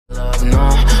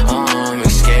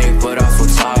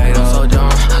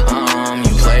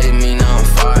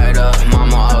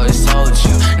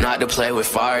play with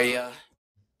fire, yeah.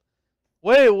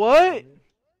 Wait, what?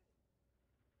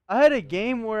 I had a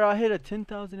game where I hit a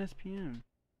 10,000 SPM.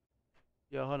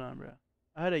 Yo, hold on, bro.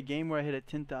 I had a game where I hit a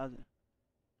 10,000.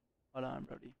 Hold on,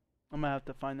 brody. I'm gonna have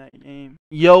to find that game.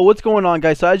 Yo, what's going on,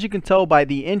 guys? So as you can tell by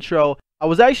the intro, I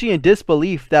was actually in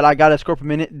disbelief that I got a score per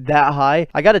minute that high.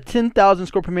 I got a 10,000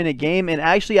 score per minute game, and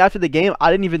actually after the game, I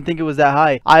didn't even think it was that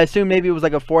high. I assumed maybe it was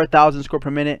like a 4,000 score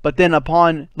per minute, but then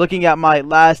upon looking at my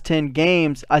last 10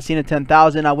 games, I seen a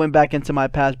 10,000. I went back into my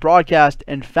past broadcast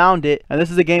and found it, and this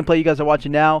is the gameplay you guys are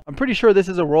watching now. I'm pretty sure this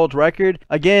is a world record.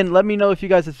 Again, let me know if you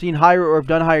guys have seen higher or have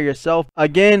done higher yourself.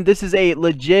 Again, this is a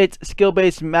legit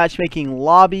skill-based matchmaking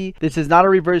lobby. This is not a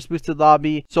reverse boosted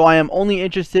lobby, so I am only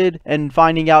interested in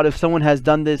finding out if someone has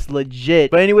done this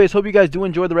legit. But anyways, hope you guys do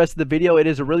enjoy the rest of the video. It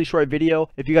is a really short video.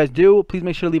 If you guys do, please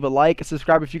make sure to leave a like,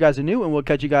 subscribe if you guys are new, and we'll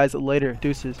catch you guys later.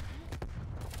 Deuces.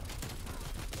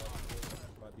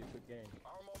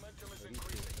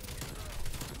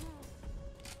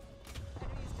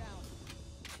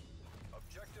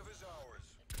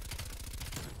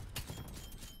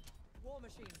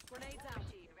 Grenades out.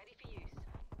 Ready for use.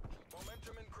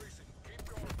 Momentum increasing. Keep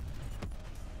going.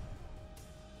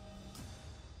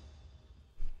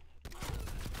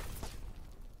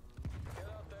 Get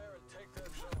out there and take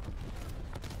that zone.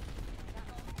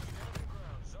 Stand your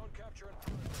ground. Zone capture and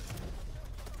progress.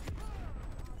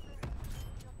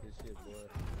 Good shit, boy.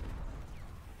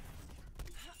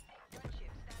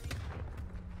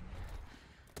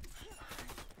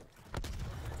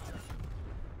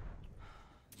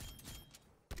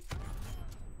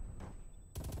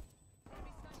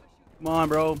 Come on,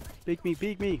 bro. Peek me,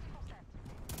 peek me.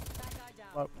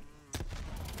 Oh.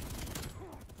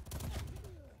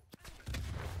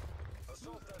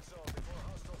 Assault that zone before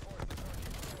hostile force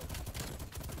detects.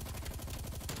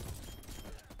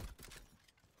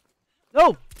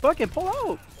 No! Fucking pull out!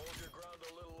 Hold your ground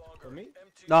a little longer. For me?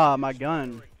 Nah, my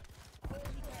gun.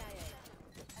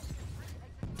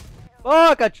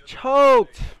 Fuck, I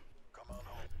choked.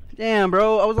 Damn,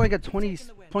 bro. I was like at 20,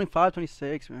 25,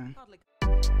 26, man.